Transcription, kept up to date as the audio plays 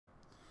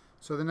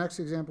So the next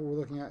example we're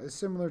looking at is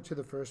similar to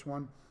the first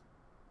one.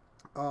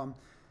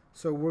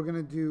 So we're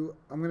gonna do,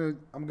 I'm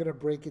gonna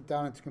break it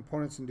down into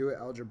components and do it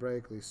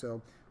algebraically. So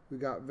we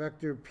got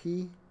vector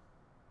P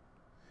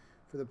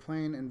for the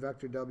plane and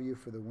vector W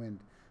for the wind.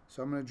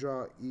 So I'm gonna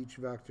draw each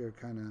vector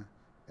kind of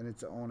in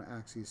its own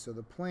axis. So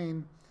the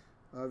plane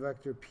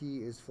vector P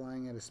is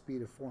flying at a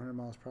speed of 400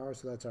 miles per hour.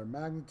 So that's our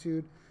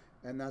magnitude,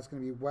 and that's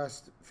gonna be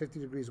 50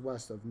 degrees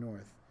west of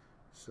north.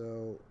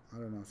 So I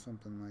don't know,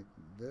 something like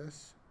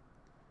this,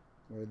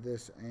 where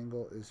this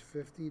angle is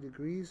 50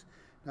 degrees.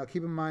 Now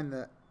keep in mind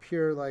that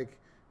pure like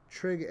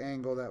trig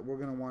angle that we're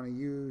going to want to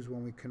use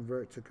when we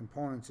convert to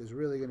components is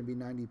really going to be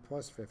 90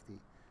 plus 50.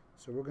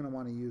 So we're going to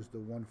want to use the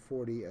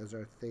 140 as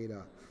our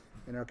theta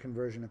in our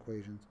conversion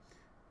equations.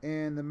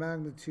 And the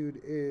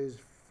magnitude is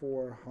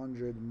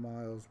 400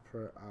 miles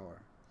per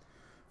hour.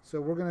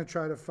 So we're going to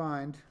try to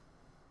find,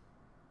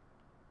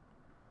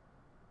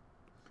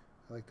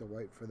 I like the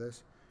white for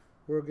this,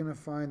 we're going to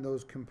find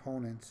those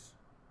components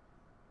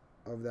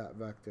of that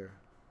vector.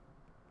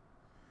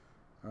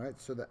 All right,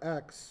 so the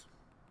x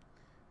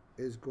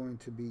is going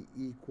to be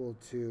equal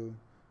to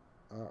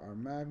our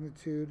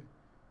magnitude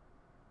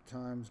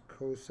times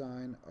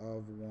cosine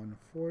of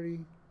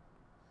 140,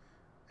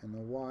 and the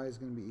y is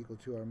going to be equal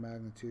to our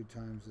magnitude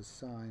times the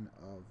sine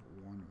of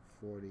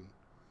 140.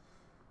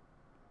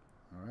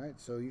 All right,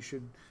 so you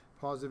should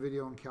pause the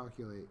video and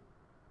calculate.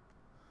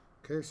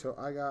 Okay, so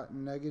I got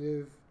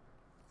negative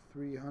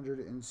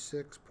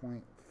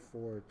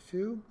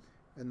 306.42,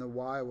 and the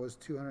y was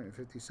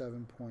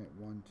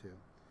 257.12.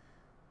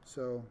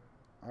 So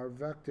our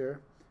vector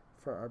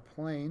for our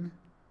plane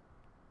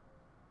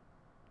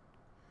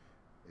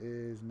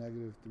is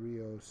negative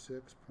 306.42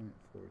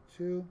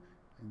 and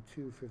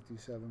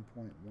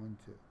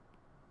 257.12.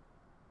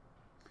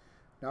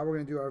 Now we're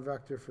going to do our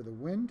vector for the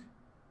wind.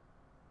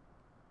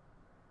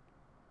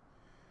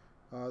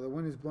 The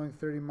wind is blowing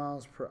 30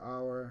 miles per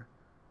hour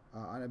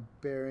on a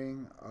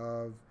bearing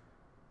of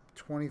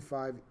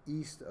 25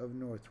 east of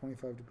north,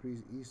 25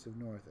 degrees east of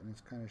north, and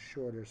it's kind of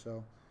shorter,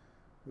 so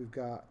we've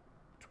got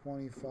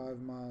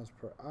 25 miles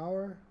per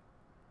hour,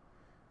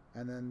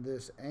 and then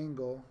this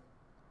angle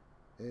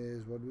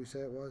is, what did we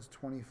say it was,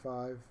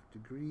 25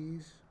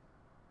 degrees.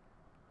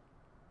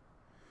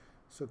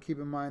 So keep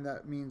in mind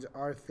that means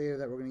our theta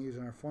that we're going to use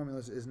in our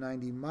formulas is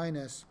 90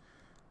 minus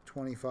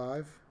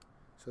 25,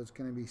 so it's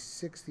going to be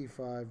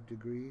 65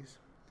 degrees.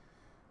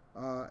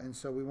 And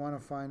so we want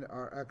to find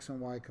our x and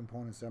y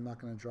components there. I'm not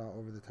going to draw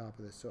over the top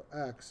of this. So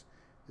x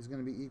is going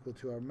to be equal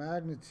to our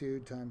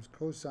magnitude times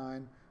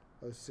cosine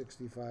of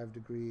 65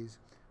 degrees.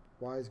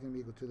 Y is going to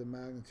be equal to the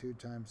magnitude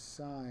times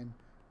sine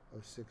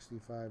of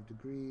 65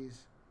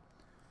 degrees.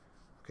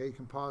 Okay, you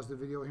can pause the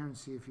video here and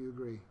see if you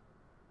agree.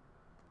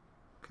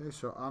 Okay,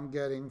 so I'm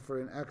getting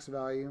for an x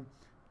value,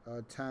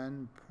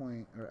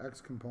 x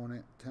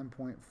component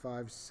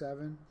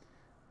 10.57,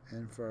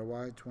 and for our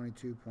y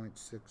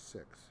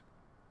 22.66.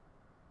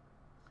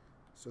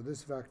 So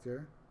this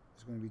vector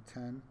is going to be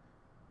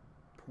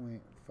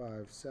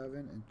 10.57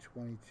 and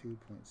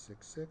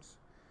 22.66.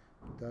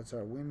 That's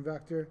our wind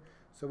vector.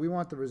 So we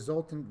want the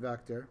resultant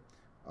vector.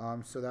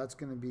 So that's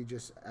going to be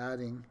just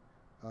adding,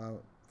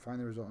 find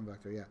the resultant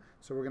vector, yeah.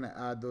 So we're going to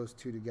add those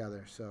two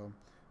together. So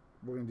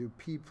we're going to do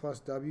P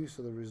plus W,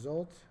 so the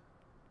result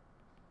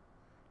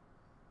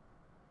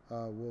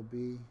will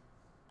be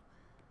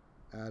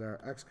add our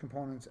x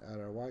components, add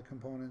our y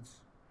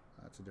components.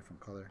 That's a different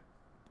color.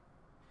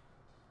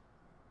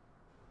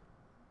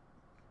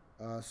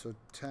 So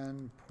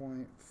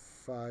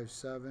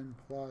 10.57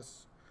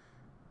 plus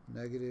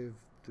negative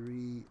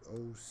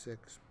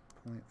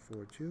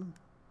 306.42.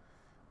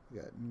 We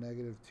got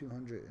negative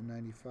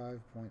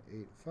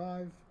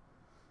 295.85.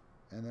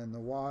 And then the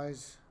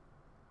y's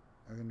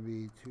are going to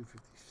be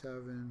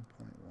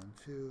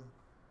 257.12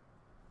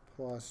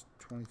 plus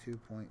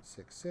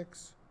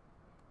 22.66,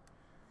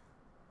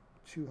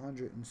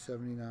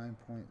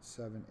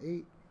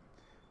 279.78.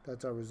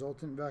 That's our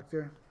resultant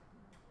vector.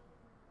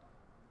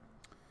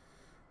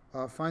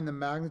 Find the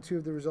magnitude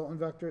of the resultant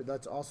vector.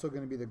 That's also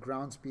going to be the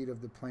ground speed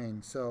of the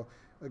plane. So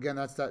again,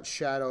 that's that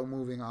shadow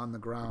moving on the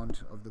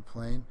ground of the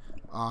plane.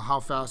 How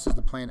fast is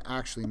the plane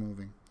actually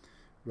moving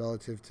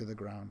relative to the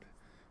ground?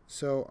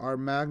 So our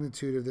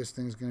magnitude of this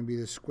thing is going to be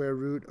the square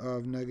root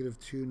of negative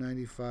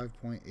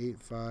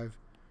 295.85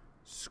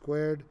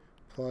 squared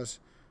plus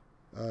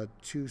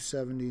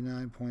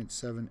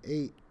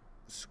 279.78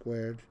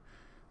 squared.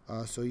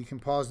 So you can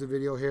pause the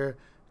video here,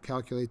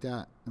 calculate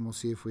that, and we'll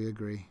see if we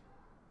agree.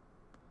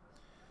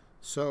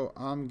 So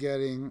I'm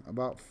getting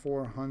about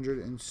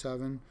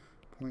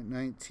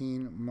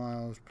 407.19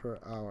 miles per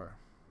hour,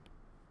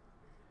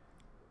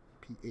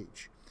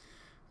 pH.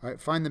 All right,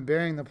 find the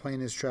bearing the plane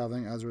is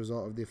traveling as a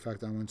result of the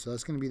effect on wind. So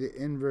that's going to be the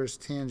inverse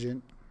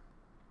tangent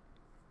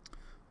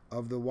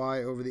of the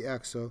y over the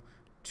x. So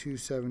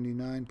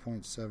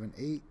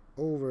 279.78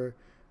 over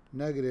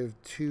negative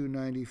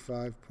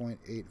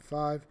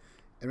 295.85.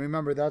 And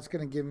remember, that's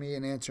going to give me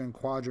an answer in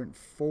quadrant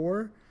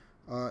 4.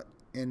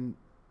 And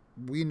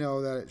we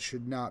know that it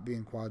should not be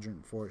in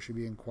quadrant 4. It should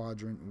be in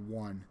quadrant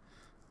 1.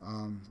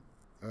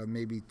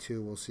 maybe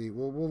 2. We'll see.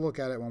 We'll look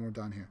at it when we're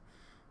done here.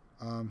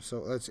 So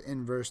let's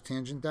inverse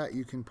tangent that.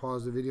 You can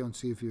pause the video and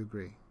see if you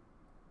agree.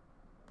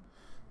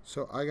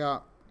 So I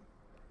got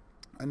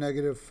a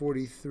negative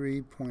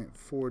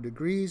 43.4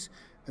 degrees,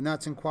 and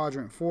that's in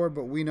quadrant 4,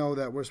 but we know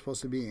that we're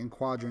supposed to be in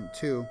quadrant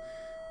 2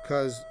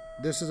 because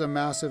this is a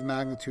massive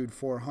magnitude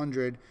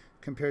 400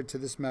 compared to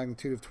this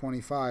magnitude of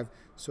 25.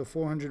 So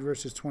 400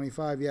 versus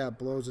 25, yeah, it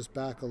blows us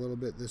back a little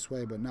bit this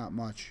way, but not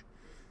much.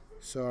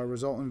 So our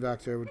resultant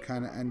vector would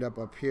kind of end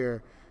up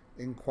here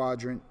in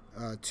quadrant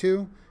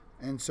 2,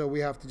 and so we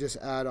have to just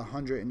add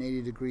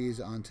 180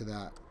 degrees onto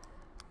that.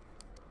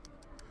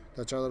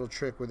 That's our little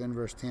trick with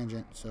inverse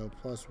tangent. So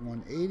plus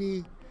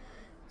 180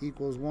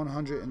 equals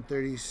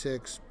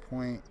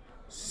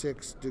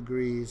 136.6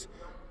 degrees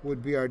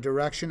would be our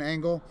direction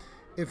angle.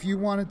 If you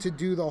wanted to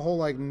do the whole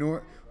like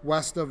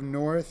west of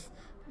north,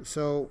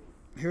 so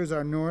here's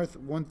our north,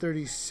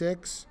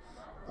 136,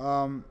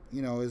 you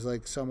know, is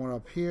like somewhere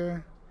up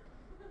here.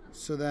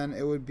 So then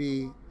it would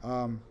be,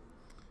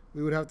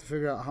 we would have to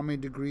figure out how many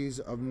degrees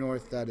of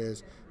north that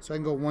is. So I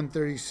can go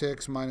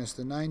 136 minus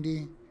the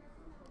 90.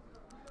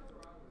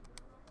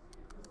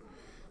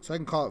 So I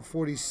can call it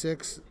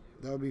 46.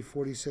 That would be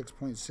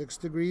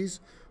 46.6 degrees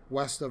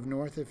west of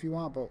north if you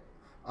want, but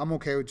I'm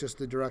okay with just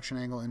the direction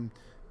angle in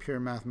pure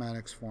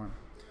mathematics form.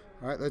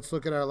 All right, let's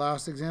look at our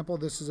last example.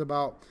 This is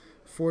about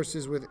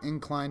forces with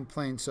inclined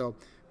planes. So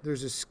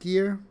there's a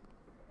skier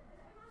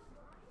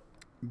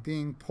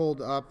being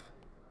pulled up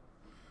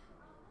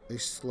a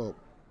slope.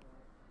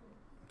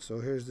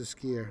 So here's the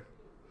skier,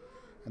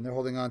 and they're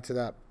holding on to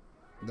that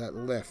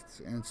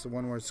lift, and it's the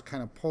one where it's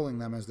kind of pulling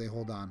them as they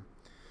hold on.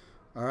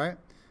 All right.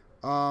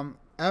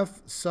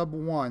 F sub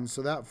 1,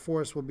 so that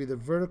force will be the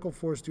vertical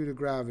force due to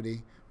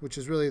gravity, which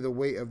is really the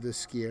weight of the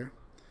skier.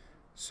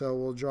 So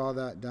we'll draw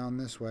that down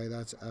this way.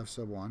 That's F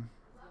sub 1.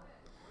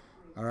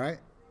 All right,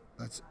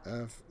 that's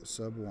F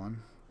sub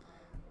 1.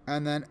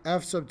 And then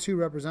F sub 2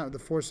 represents the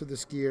force of the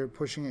skier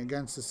pushing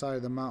against the side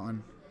of the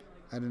mountain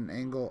at an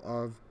angle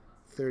of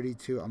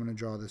 32. I'm going to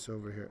draw this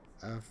over here.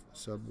 F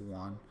sub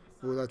 1.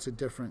 Oh, that's a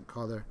different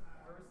color.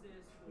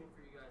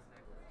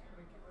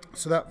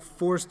 So that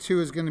force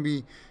 2 is going to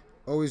be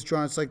always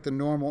drawn. It's like the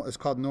normal. It's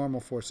called normal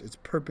force. It's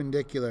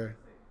perpendicular.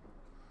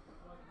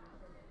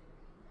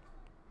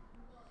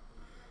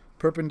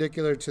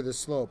 Perpendicular to the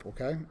slope,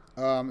 okay?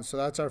 So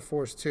that's our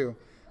force 2.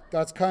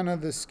 That's kind of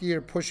the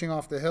skier pushing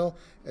off the hill,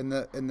 and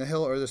the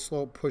hill or the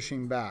slope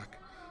pushing back.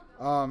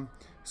 It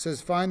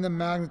says find the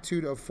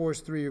magnitude of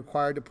force 3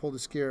 required to pull the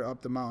skier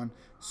up the mountain.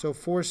 So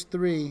force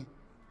 3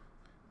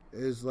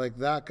 is like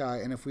that guy,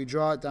 and if we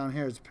draw it down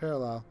here, it's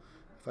parallel.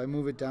 If I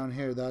move it down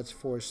here, that's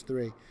force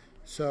 3.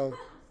 So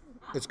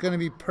it's going to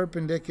be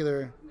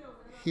perpendicular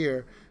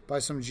here by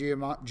some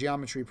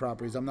geometry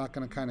properties. I'm not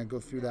going to kind of go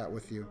through that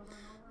with you.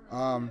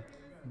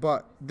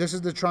 But this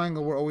is the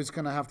triangle we're always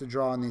going to have to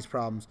draw in these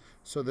problems.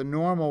 So the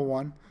normal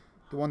one,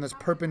 the one that's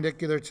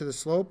perpendicular to the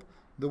slope,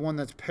 the one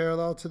that's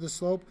parallel to the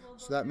slope,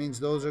 so that means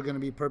those are going to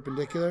be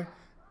perpendicular,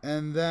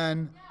 and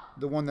then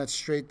the one that's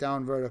straight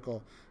down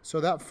vertical.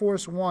 So that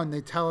force 1, they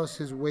tell us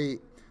his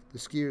weight, the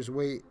skier's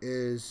weight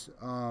is,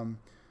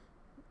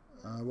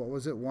 what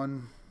was it,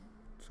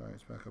 sorry,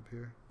 it's back up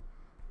here.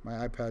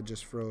 My iPad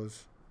just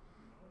froze.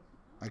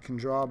 I can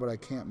draw, but I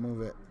can't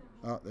move it.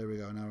 Oh, there we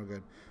go, now we're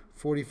good.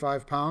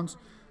 45 pounds.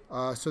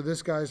 So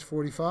this guy's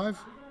 45.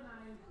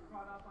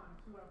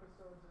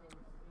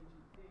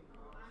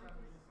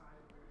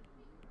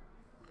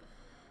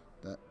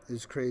 That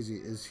is crazy.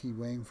 Is he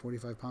weighing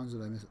 45 pounds?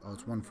 Did I miss? Oh,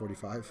 it's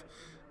 145.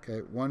 Okay,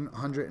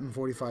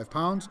 145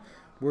 pounds.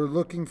 We're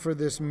looking for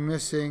this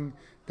missing.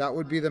 That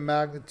would be the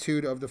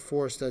magnitude of the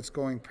force that's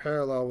going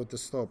parallel with the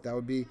slope. That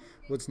would be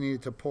what's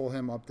needed to pull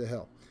him up the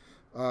hill.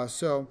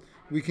 So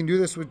we can do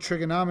this with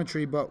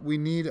trigonometry, but we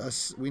need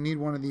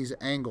one of these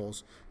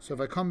angles. So if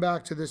I come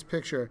back to this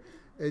picture,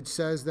 it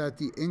says that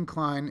the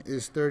incline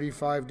is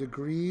 35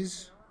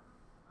 degrees.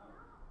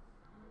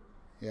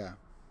 Yeah.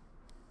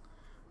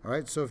 All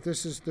right, so if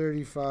this is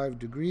 35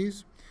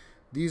 degrees,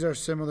 these are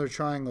similar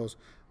triangles.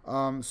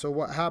 So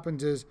what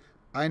happens is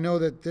I know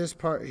that this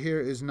part here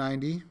is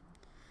 90,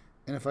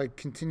 and if I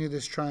continue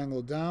this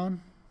triangle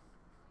down,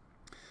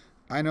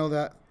 I know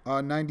that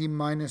 90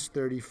 minus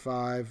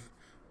 35,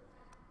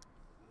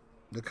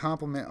 the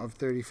complement of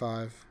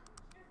 35,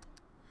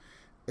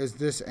 is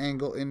this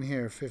angle in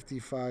here,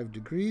 55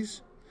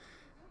 degrees.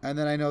 And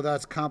then I know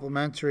that's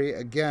complementary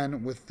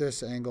again with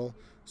this angle,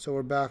 so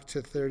we're back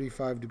to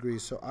 35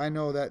 degrees. So I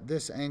know that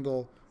this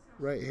angle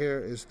right here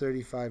is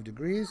 35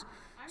 degrees.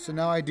 So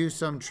now I do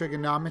some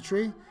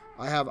trigonometry.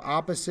 I have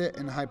opposite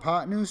and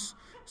hypotenuse.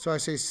 So I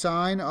say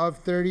sine of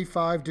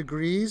 35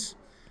 degrees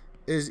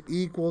is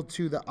equal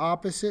to the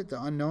opposite,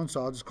 the unknown,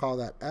 so I'll just call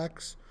that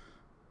x,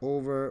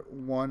 over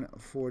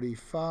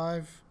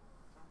 145.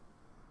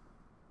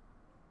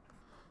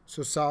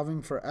 So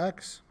solving for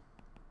x,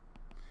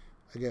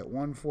 I get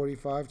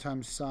 145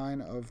 times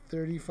sine of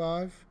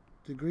 35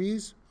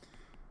 degrees.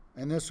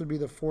 And this would be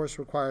the force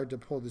required to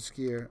pull the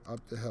skier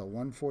up the hill.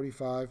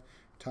 145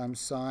 times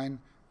sine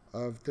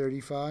of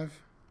 35,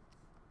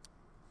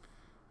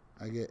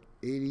 I get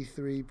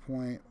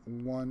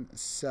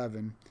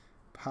 83.17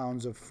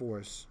 pounds of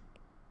force.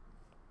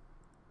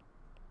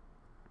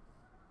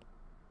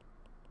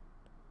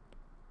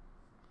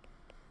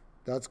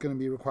 That's going to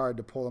be required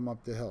to pull them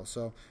up the hill.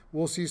 So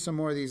we'll see some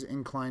more of these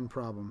incline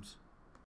problems.